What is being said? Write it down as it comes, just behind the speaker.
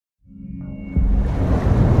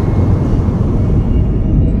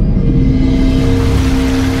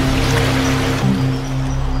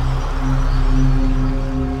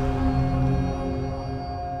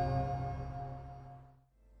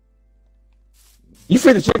You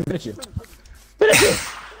freed the chicken, didn't you?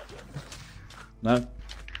 No.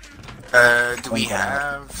 Do we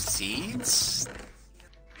have seeds?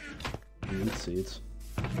 We need seeds.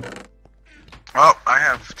 Oh, I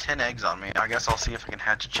have 10 eggs on me. I guess I'll see if I can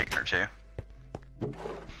hatch a chicken or two.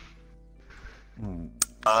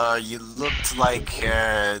 You looked like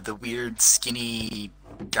the weird skinny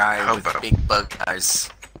guy Hobo. with big bug eyes.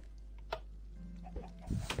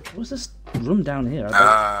 What's this room down here?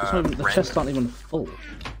 The chests aren't even full.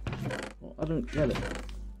 I don't get it.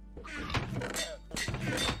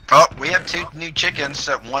 Oh, we have 2 new chickens,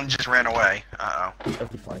 so one just ran away. Uh-oh.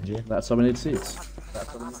 If we find you. That's why we need seeds.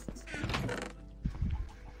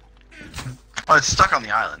 Oh, it's stuck on the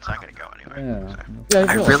island. It's not gonna go anywhere. Yeah.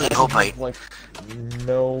 I really hope I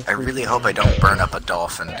really hope I don't burn up a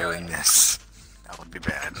dolphin doing this. That would be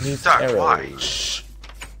bad. Duck, why? Shh.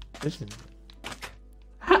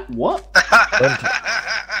 What?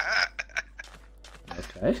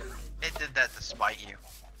 Okay. It did that to spite you.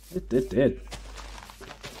 It did.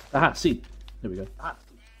 Aha, seed. There we go.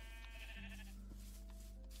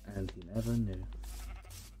 And he never knew.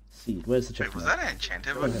 Seed. Where's the chicken? Wait, was that an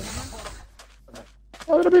enchanted one?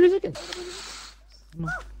 Oh, little baby chicken.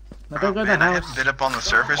 Now don't go to the Man, I house. haven't been up on the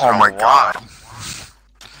surface Oh for my a while. god.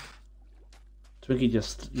 Twinkie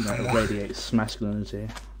just, irradiates masculinity.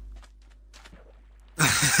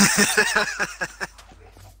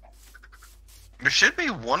 There should be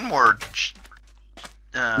one more.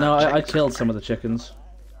 No, I killed some of the chickens.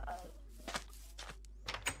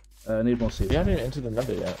 I need more seeds. We haven't even entered the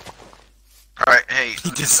nether yet. Alright, hey, He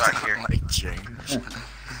let's just start got here. like change.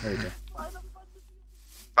 There you go.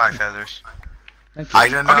 5 feathers. Thank you. I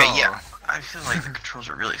don't know. Okay, yeah. I feel like the controls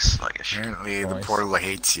are really sluggish. Apparently the Nice. portal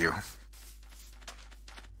hates you.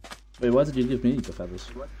 Wait, why did you give me the feathers?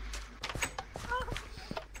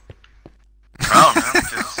 Oh, no,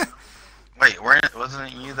 just... Wait,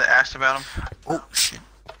 wasn't it you that asked about them? Oh shit.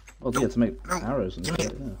 Well, yeah, to make No, arrows and give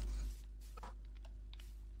stuff, me-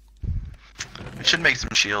 yeah. We should make some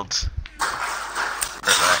shields.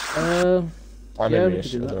 Uh, I Yeah, made we a could do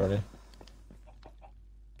shield that. already.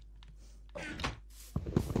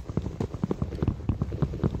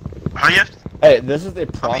 Oh, you have Hey, this is a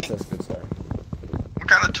process, good sir. what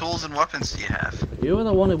kind of tools and weapons do you have? you were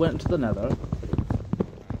the one who went into the nether.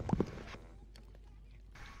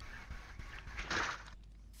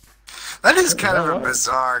 That is kind of a what?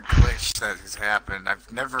 bizarre glitch that has happened.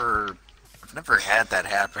 I've never had that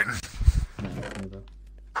happen. No, neither.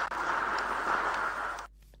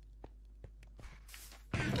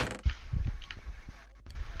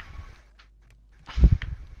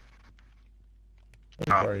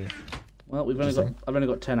 Where are you? Well, I've only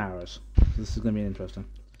got 10 arrows. So this is gonna be interesting.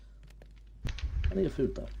 Plenty of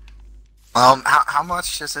food though. How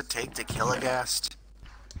much does it take to kill a ghast?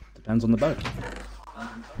 Depends on the bow.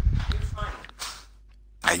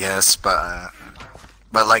 I guess, but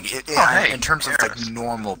like hey, in terms of like arrows.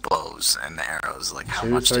 normal bows and arrows, like how 2,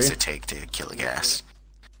 much does 3? it take to kill a ghast?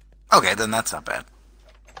 Okay, then that's not bad.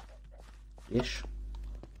 Ish.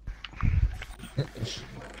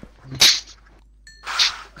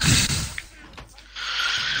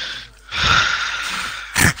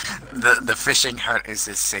 The fishing hut is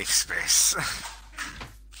his safe space.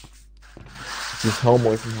 Just home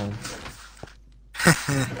away from home.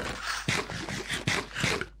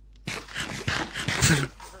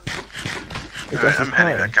 Alright, I'm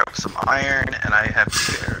heading back out with some iron, and I have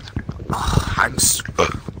 2 arrows. Oh, I'm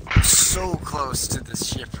so close to this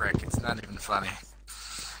shipwreck. It's not even funny.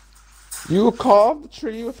 You carved the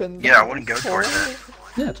tree within the Yeah, I wouldn't go towards that.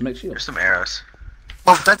 Yeah, to make Here's shields. some arrows.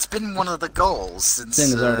 Well, that's been one of the goals since Thing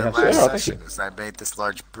is, I already have last some. session. Is I made this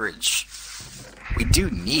large bridge. We do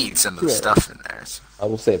need some of the Yeah. stuff in there. I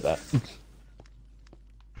will save that.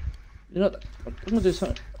 You know what? I'm gonna do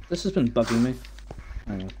something. This has been bugging me.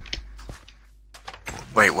 Hang on.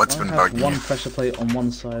 Wait, what's I been have bugging one you? pressure plate on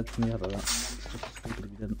one side from the other. That's just stupid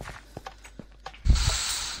if you didn't.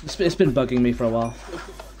 It's been bugging me for a while.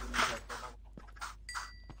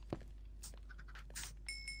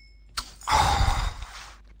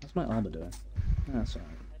 What's my armor doing? That's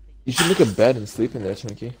alright. You should make a bed and sleep in there,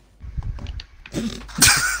 Twinkie.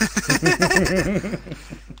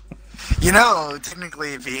 You know,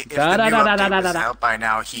 technically, if the new update was out by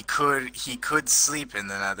now, he could sleep in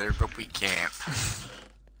the Nether, but we can't.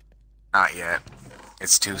 Not yet.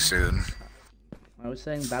 It's too soon. I was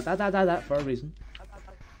saying that for a reason.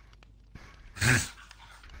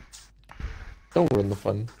 Don't ruin the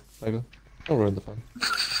fun, Michael. Don't ruin the fun.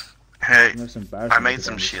 Hey, Most embarrassing I made because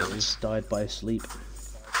some just shields. Died by sleep.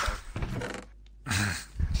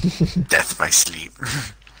 Death by sleep.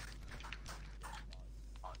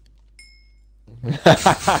 Wait,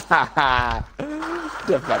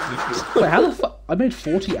 how the fuck? I made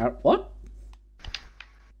 40 arrows. What?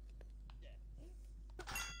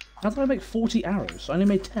 How did I make 40 arrows? I only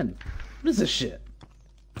made 10. What is this shit?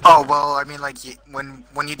 Oh well, I mean, like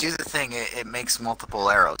when you do the thing, it makes multiple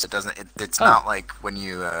arrows. It doesn't. It's not like when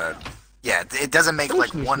you. Yeah, it doesn't make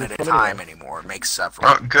like one at a time anymore. It makes several.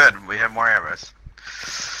 Oh, good. We have more arrows.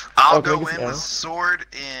 I'll go in with sword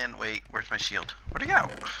and wait. Where's my shield? Where'd it go?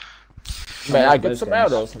 May I get some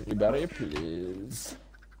arrows from you, Barry, please?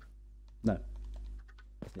 No.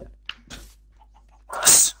 Yeah.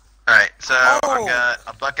 Alright, so I got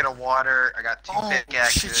a bucket of water, I got 2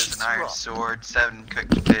 pickaxes, an iron sword, 7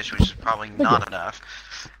 cooked fish, which is probably not enough,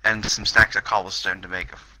 and some stacks of cobblestone to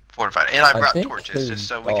make a fortified. And I brought torches just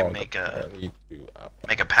so we can make a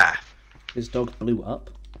path. His dog blew up?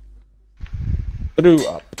 Blew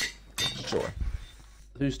up. Sure.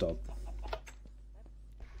 Whose dog?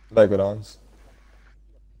 Megalodons.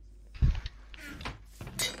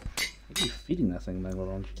 What are you feeding that thing,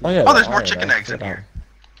 Megalodon? Oh yeah. Oh, there's more chicken eggs in here.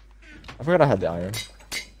 I forgot I had the iron.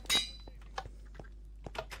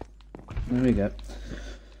 There we go.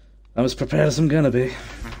 I'm as prepared as I'm gonna be.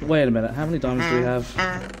 Wait a minute, how many diamonds do we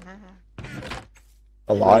have?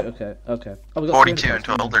 A lot. Right, okay. Oh, we got 42 in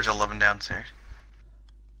total, there's 11 downstairs.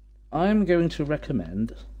 I'm going to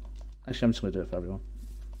recommend... Actually, I'm just going to do it for everyone.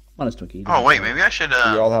 Minus Twinkie. Oh wait, maybe I should We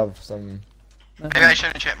all have some... Maybe I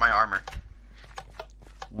should enchant my armor.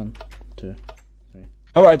 1, 2, 3.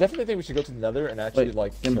 Oh, I definitely think we should go to the Nether and actually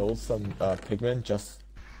kill some pigmen. Just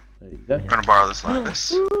there you go. I'm gonna borrow this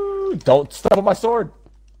lapis. don't step on my sword.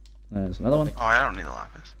 There's another one. Oh, I don't need the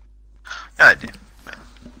lapis. Yeah, I do.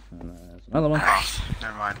 And there's another one. Oh,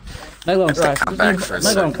 never mind. Megalodon, come back for a Megalodon,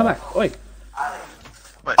 second. come back. Oi.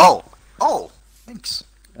 What? Oh, thanks.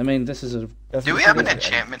 I mean, this is a... Do we have an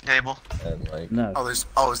enchantment table? And, like... No.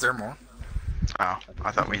 Oh, is there more? Oh,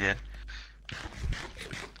 I thought we did.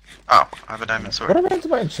 Oh, I have a diamond sword. What happened to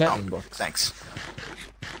my enchantment book? Thanks.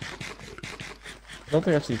 I don't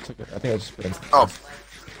think I actually took it. I think I just put it in.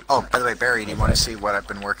 Oh, by the way, Barry, do you want to see what I've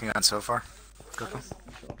been working on so far?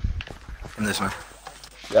 In this one.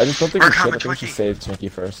 Yeah, I just don't think we should. I think we Twinkie. should save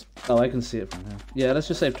Twinkie first. Oh, I can see it from here. Yeah, let's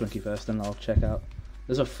just save Twinkie first, then I'll check out.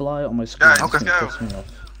 There's a fly on my screen. Guys, It's gonna go. piss me off.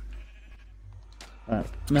 Alright,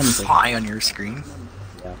 remember. Fly on your screen.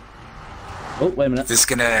 Yeah. Oh, wait a minute. This is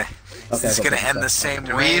gonna Okay, end the same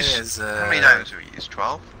Do we way use, as how many diamonds do we use?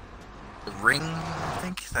 12? the ring. I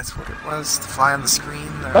think that's what it was. The fly on the screen.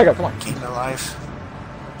 Mega, come on. Came to life.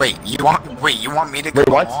 Wait, you want me to Wait,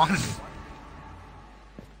 come what? along?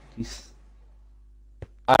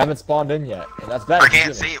 I haven't spawned in yet, and that's bad. I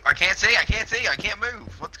can't see, I can't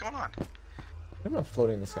move. What's going on? I'm not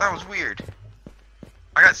floating in the sky. That was weird.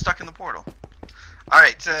 I got stuck in the portal.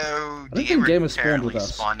 Alright, so I don't think Gamer spawned with apparently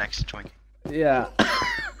us. spawned next to Twinkie. Yeah.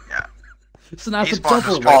 Yeah. So now He it's a spawned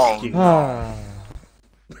double with rescue. Ah.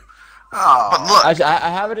 Oh, But look! Actually, I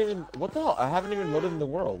haven't even. What the hell? I haven't even loaded in the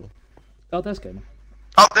world. Oh, there's Gamer.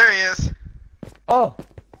 Oh, there he is! Oh.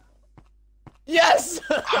 Yes.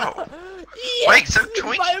 Oh. Yes! Wait, so My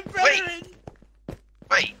Twinkie... brethren!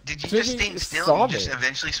 Wait, did you just Twinkie stay still saw and you just me.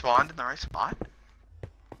 eventually spawned in the right spot?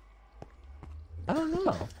 I don't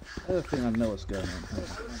know. I don't think I know what's going on.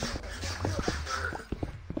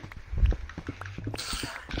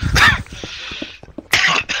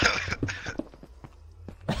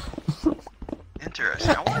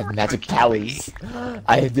 Interesting. I I had wonder magic where Twinkie powers.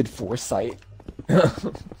 I did foresight.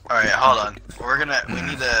 Alright, hold on.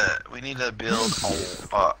 We need to build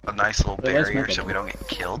a nice little Wait, where's barrier Michael? so we don't get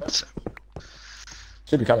killed. So,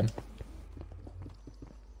 Should be coming.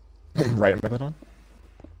 Right, Megalodon?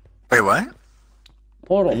 wait, what? Are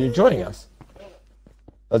Portal. you joining us?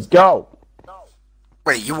 Let's go!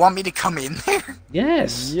 Wait, you want me to come in there?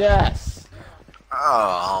 Yes. Yes!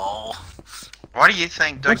 Oh. why do you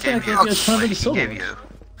think Doug What's that gave you give you a what ton of he souls? gave you?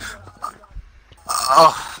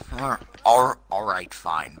 Oh. Alright,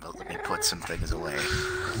 fine, but let me put some things away.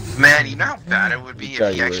 Man, you know how bad it would be Tell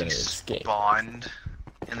if you he we're actually gonna escape. spawned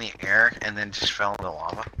in the air and then just fell into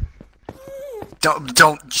lava?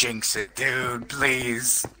 Don't Jinx it, dude,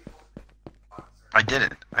 please. I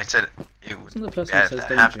didn't. I said it would Isn't the be person bad that if says that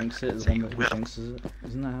don't happened. jinx it the So one you that will. jinxes it?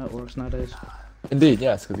 Isn't that how it works nowadays? Indeed,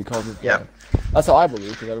 yes, because he calls it. Yep. That's how I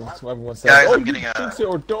believe, because everyone says, Guys, oh, I'm getting you a- jinx it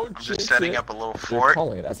or don't I'm jinx just setting it. up a little You're fort.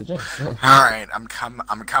 calling it as a jinx. Alright, I'm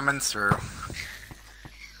coming through.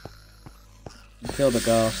 You killed a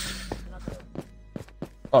ghost.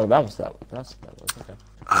 Oh, that was that. That's what that was. Okay.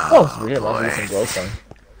 Oh, it's weird. boy. That's some glow sign.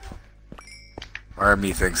 Or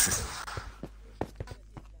me thinks.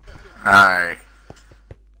 Alright.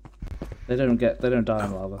 They don't die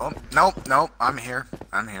in lava. Oh, nope, I'm here.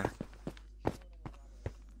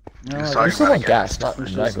 No, He's I talking I still want about gas, not We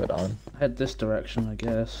should regular on. head this direction, I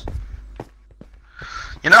guess.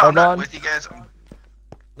 You know, I'm Hold not on. with you guys.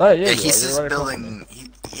 No, Yeah, you he's are. just You're right across from me.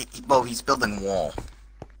 building. Well, he's building wall.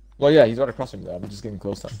 Well, yeah, he's right across from me. Though. I'm just getting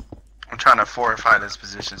close to him. I'm trying to fortify this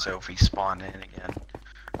position so if we spawn in again.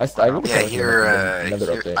 I really Yeah, thought it was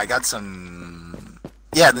another update. I got some.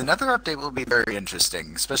 Yeah, the Nether update will be very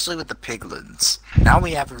interesting, especially with the piglins. Now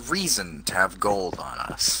we have a reason to have gold on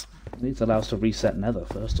us. It needs to allow us to reset Nether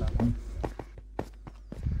first of all.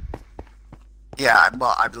 Yeah,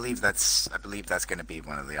 well, I believe that's going to be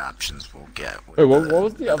one of the options we'll get. With Wait, what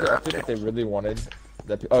was the other Nether update that they really wanted?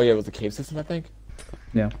 Oh yeah, it was the cave system, I think.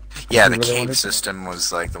 Yeah. Yeah, They the really cave wanted- system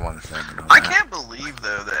was like the one thing. I can't believe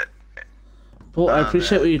though that Paul, I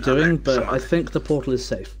appreciate what you're doing, that- but I think the portal is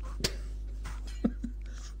safe.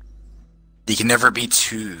 You can never be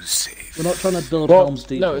too safe. We're not trying to build Well, Helm's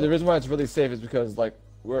Deep. no, the reason why it's really safe is because like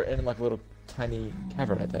we're in like a little tiny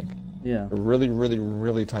cavern, I think. Yeah. A really, really,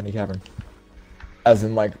 really tiny cavern. As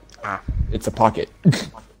in like, it's a pocket.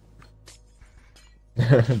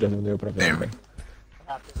 Doesn't really open up anything.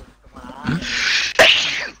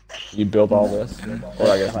 You build all this, or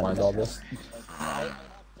I guess mine's all this.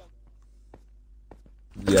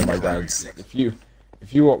 Yeah, my God. If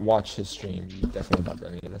you watch his stream, you definitely not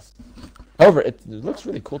any of this. However, it looks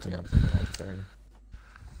really cool to me.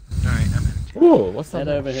 Alright, Ooh, what's Head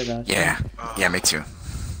that? over here, guys. Yeah, me too.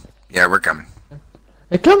 Yeah, we're coming.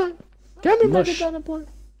 Hey, come on! Come on, Mush. Come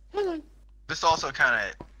on! this also kind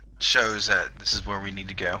of shows that this is where we need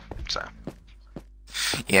to go. So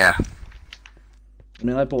Yeah. I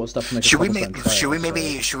mean, I bought stuff to make a Should we cobblestone trail, should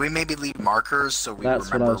we maybe leave markers so we That's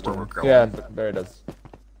what I remember was where we're doing. going? Yeah, there it is.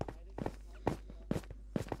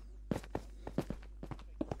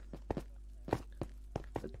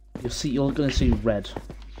 You're gonna see red.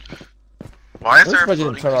 why is Looks there a like you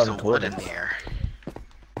didn't floating turn piece on of wood in coordinates. the air?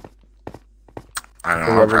 I don't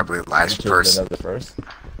know. Whoever Probably last entered person. another first.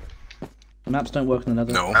 Maps don't work in the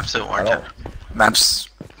Nether. No Absolute At warrant. all. maps.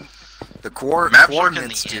 The Maps work in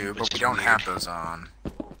coordinates the do, end, but which we is don't have weird. those on.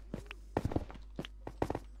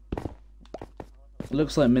 It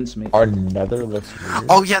looks like mincemeat. Our nether looks weird.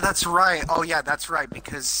 Oh yeah, that's right. Oh yeah, that's right.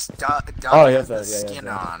 Because Doug Oh, he has has the that, yeah, skin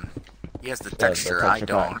yeah. on. He has the the texture. I texture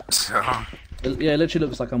don't. So. Yeah, it literally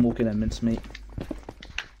looks like I'm walking in mincemeat.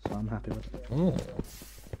 So I'm happy with it. Ooh.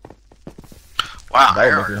 Wow, That would I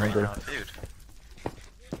make me already hungry. ran out of food.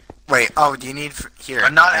 Wait. Oh, do you need here?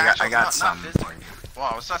 I'm not I actually, got not some. physically.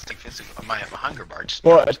 Well, it's not saying physical. I might have a hunger bar. Just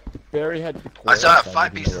Well, Barry had. I still have so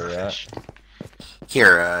 5 didn't pieces know of where we're at. fish.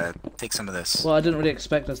 Here, take some of this. Well, I didn't really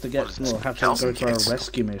expect us to get. What is this, Well, have to calcium go for a cakes?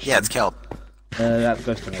 rescue mission. Yeah, it's kelp. That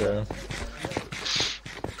goes to Nether. Yeah.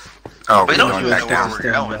 Oh, We we're don't going even back know where down. we're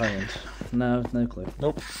Staying going. behind. No, no clue.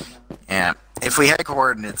 Nope. Yeah. If we had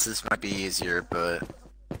coordinates, this might be easier, but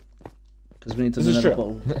Because we need to This is Nether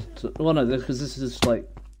true. portal. Well, no, because this is like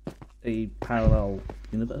a parallel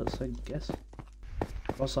universe, I guess.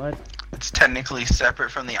 Cross-eyed. It's technically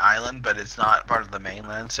separate from the island, but it's not part of the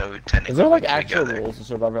mainland, so technically Is there like we can actual go there. rules to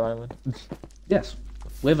Survivor Island? Yes.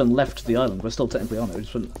 We haven't left the island. We're still technically on it. We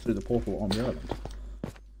just went through the portal on the island.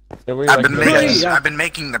 Did we, I've like, been go making. back- yeah. I've been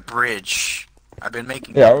making the bridge. I've been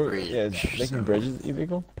making Yeah, the bridge. yeah. Is making bridges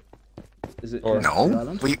illegal? Is it Or- connected to the No,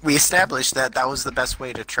 island? we established that was the best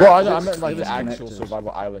way to Well, travel. I know. I meant like the It's actual connected.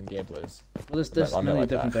 Survival Island gameplays. Well, there's I meant many like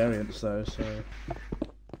different that. variants though, so...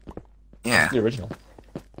 Yeah, The original.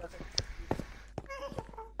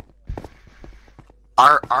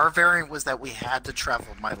 our variant was that we had to travel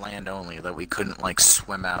by land only. That we couldn't like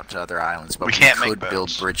swim out to other islands, but We we, can't make could build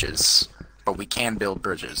boats. bridges. But we can build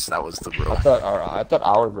bridges. That was the I rule. thought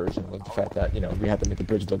our version was the fact that we had to make the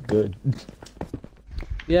bridge look good.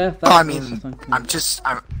 Yeah, that's Oh, I also mean, something.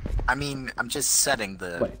 I'm just setting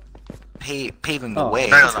the Wait. paving the Oh. way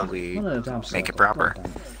No, until no. we No, damn make circle. it proper. God damn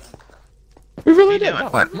it. We really What are you did. doing? no.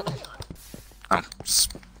 What?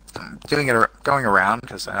 I'm doing it, going around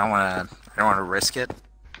because I don't want to risk it.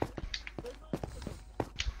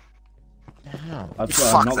 Ow.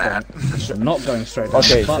 Fuck not that. I'm not going straight down.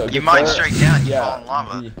 Okay, Fuck. so You might before- straight down, you yeah, fall in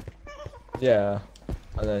lava. Yeah,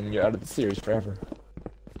 and then you're out of the series forever.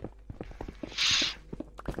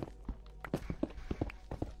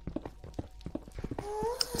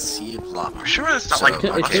 Sea of lava. I'm sure it's not So, like It could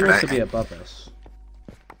okay, also but- be above us.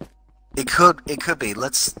 It could be.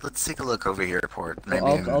 Let's take a look over here, Port. Maybe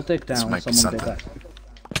I'll dig this down, might be someone dig something.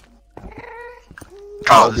 back.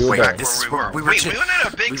 Oh, we were wait, there. this is Where where we were. Wait, we went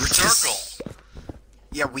in a big we were circle. just-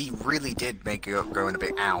 Yeah, we really did make it go in a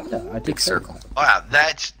big Yeah, I did big say circle. Wow,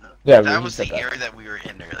 that Yeah, we was said the that. area that we were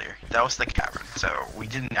in earlier. That was the cavern, so we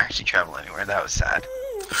didn't actually travel anywhere. That was sad.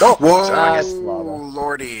 Whoa, Whoa, so I guess lava.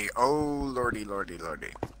 lordy, oh lordy, lordy,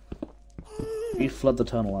 lordy. you flood the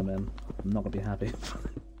tunnel I'm in, I'm not gonna be happy.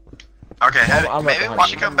 Okay, I'm maybe right we behind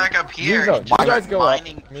should you. come back up here. You guys go up.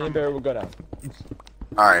 Mining Me and Barry will go down.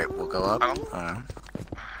 Alright, we'll go up. Oh.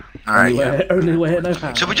 Alright, Only way I know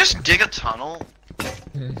how. Should we just dig a tunnel?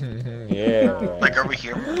 Yeah. Like over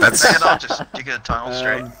here? That's- That's it. I'll just dig a tunnel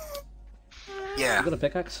straight. yeah. You got a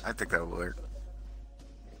pickaxe? I think that will work.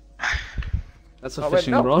 That's a Oh, wait,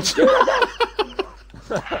 fishing no. rod.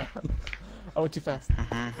 I went too fast.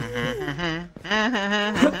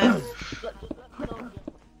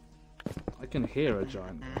 I can hear a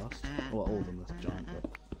giant blast. Well, all of them is giant,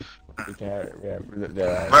 but... We can't, yeah,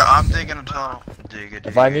 Well, I'm digging a tunnel.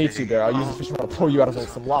 if I need to, there, I'll use a fishing rod to pull you out of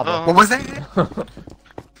some lava. What was that?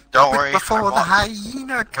 Don't worry. Before I the walked-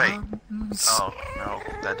 hyena comes. Oh, no.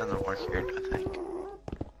 That doesn't work here, I think.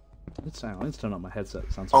 Let's hang on, let's turn up my headset.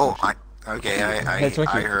 It sounds Oh, like Hey, Twinkie.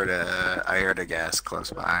 I heard a gas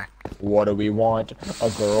close by. What do we want? A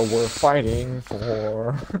girl we're fighting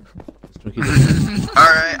for.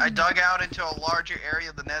 Alright, I dug out into a larger area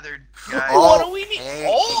of the nether, guys. Oh, What do we need? Hey,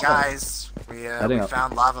 Oh! hey guys, we up.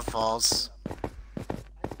 found lava falls.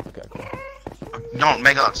 Okay, cool. No,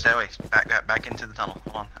 Megalon, stay away. Back into the tunnel.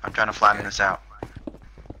 Hold on. I'm trying to flatten this out.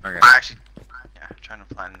 Okay. I actually... Yeah, I'm trying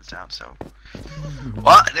to flatten this out, so...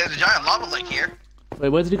 What? There's a giant lava lake here. Wait,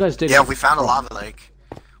 where did you guys dig? Yeah, we found a lava lake.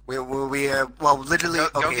 Well, literally, Go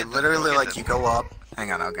okay, get literally, go get like, you go up.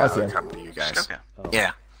 Hang on, I'll Okay. come to you guys. Just go. Oh.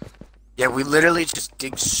 Yeah. Yeah, we literally just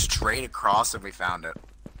dig straight across and we found it.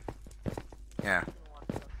 Yeah.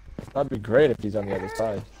 That'd be great if he's on the other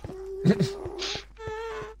side. You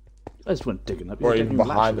guys went digging up. Or You're even digging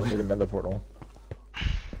behind the laterally. freaking nether portal.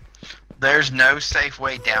 There's no safe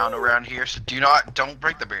way down around here, so don't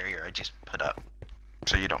break the barrier I just put up.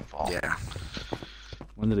 So you don't fall. Yeah.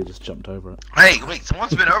 When did he just jumped over it? Hey, wait,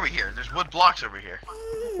 someone's been over here. There's wood blocks over here.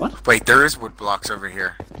 Wait, there is wood blocks over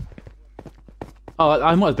here. Oh,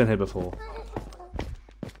 I might have been here before.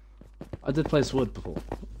 I did place wood before.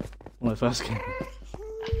 When I first came.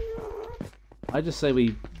 I just say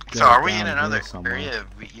we... So go are we down in here another somewhere. area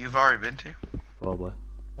you've already been to? Probably.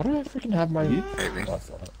 Why do I freaking have my... You? Maybe. Oh, I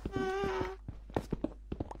saw it.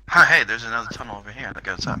 Huh, hey, there's another tunnel over here that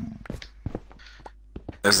goes up.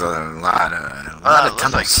 There's a lot of looks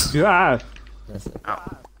tunnels. Yeah! That's it.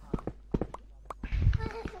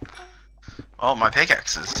 Oh, my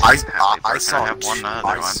pickaxes. I I saw have one other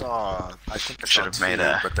I one. saw. I think I Should saw have two, made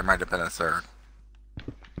a- but there might have been a third.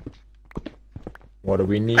 What do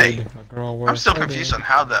we need? Hey, A girl we're I'm still fighting. confused on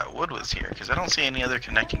how that wood was here, because I don't see any other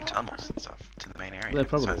connecting tunnels and stuff to the main area. There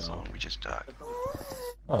probably besides the are. one we just dug.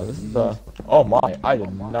 Oh, this is oh my, I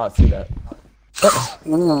did not see that.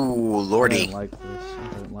 Ooh, I lordy. don't like this. I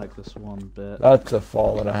don't like this one bit. That's a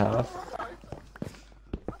fall and a half.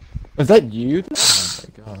 Is that you? Oh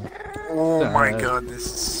my god. Oh my Yeah. god, this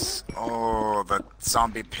is... Oh, the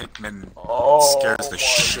zombie Pikmin Oh, scares the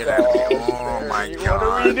shit out of me. Oh my What god.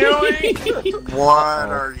 are we doing? What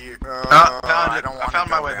are you... I don't I wanna found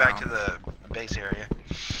my go way back down. to the base area.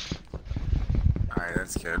 Alright,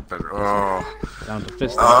 that's good, but... Oh... Down to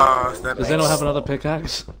fist. that Does anyone have another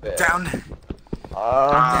pickaxe? Down...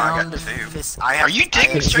 I down got to two. fist. Are you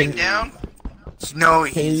digging can- straight down? No,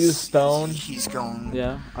 Can you use stone? He's going...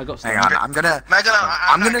 Yeah, I got Hang stone. on, I'm gonna... Megalon,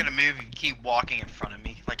 I'm not gonna- gonna move and keep walking in front of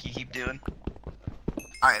me like you keep doing.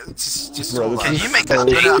 Just Bro, hold this on. is Can you make so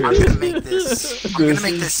this I'm big? gonna make this. I'm gonna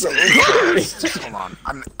make this. Just hold on.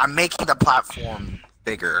 I'm making the platform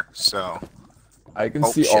bigger, so. I can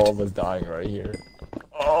Oh, see shit. all of us dying right here.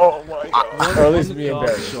 Oh my god. Or at least me and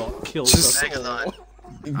Gas Barry. shot killed Just- us Megalon.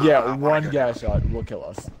 Yeah, Oh my one God. gas shot will kill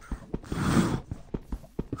us.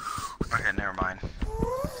 Okay, never mind.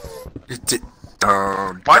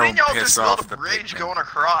 Oh, Why don't didn't y'all piss just off build a the bridge Pikmin. going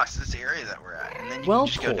across this area that we're at, and then you Well, can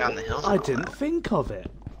just go down the hills? I and all didn't that? think of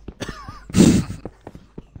it. Is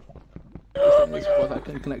where that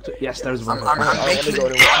can connect to? Yes, there's one. I'm I don't want making- to go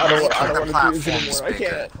anymore. I don't want to do this platforms anymore. I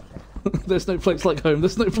bigger. can't. There's no place like home.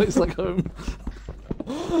 There's no place like home.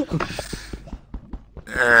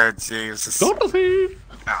 Jesus. Dorothy!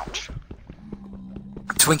 Ouch.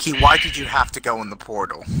 Twinkie, why did you have to go in the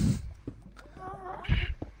portal?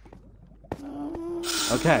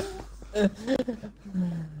 Okay.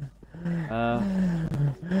 Oh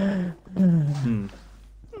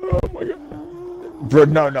my god. Bro,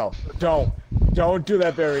 no. Don't do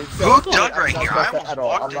that, Barry. Who dug right Don't here? trust I that almost at all.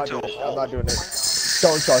 walked I'm not into doing a it. I'm not hole. doing it.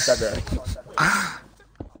 Don't trust that, Barry.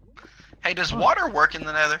 Hey, does water work in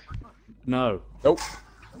the nether? No. Nope.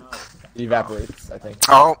 It evaporates, I think.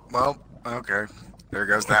 Oh, well, okay. There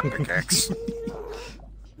goes that pickaxe.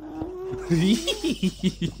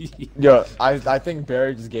 Yo, I think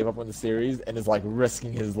Barry just gave up on the series and is like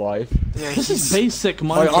risking his life. Yeah, This is basic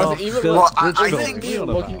Like, Minecraft. honestly, even build well, bridge I building. think What are you on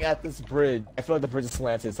looking about? at this bridge, I feel like the bridge is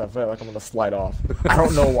slanted, so I feel like I'm gonna slide off. I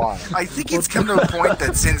don't know why. I think it's come to a point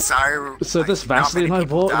that since So like, this not Vaseline many I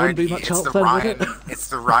people bought wouldn't be died, much it's help the then, would Ryan, it? It's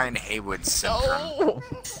the Ryan Haywood syndrome. No.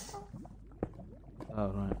 Oh,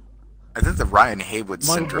 right. I think the Ryan Haywood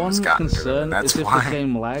My syndrome one has gotten to him. concern That's is if why. the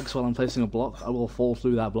game lags while I'm placing a block, I will fall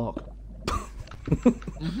through that block.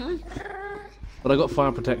 But I got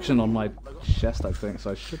fire protection on my chest, I think,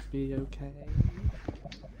 so I should be okay.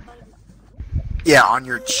 Yeah, on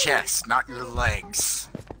your chest, not your legs.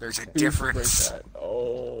 There's a Break difference. that.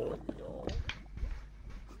 Oh no.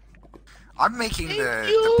 I'm making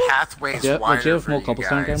the pathways Yeah, would you wider have for more you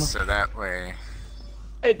cobblestone, guys, gamer? so that way.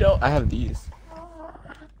 I don't. I have these.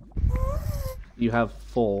 You have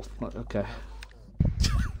 4. Okay.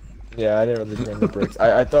 Yeah, I didn't really bring the bricks.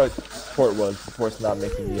 I thought Port was. Port's not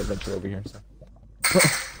making the adventure over here, so.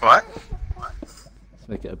 What? Let's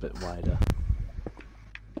make it a bit wider.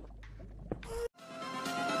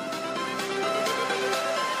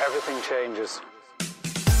 Everything changes.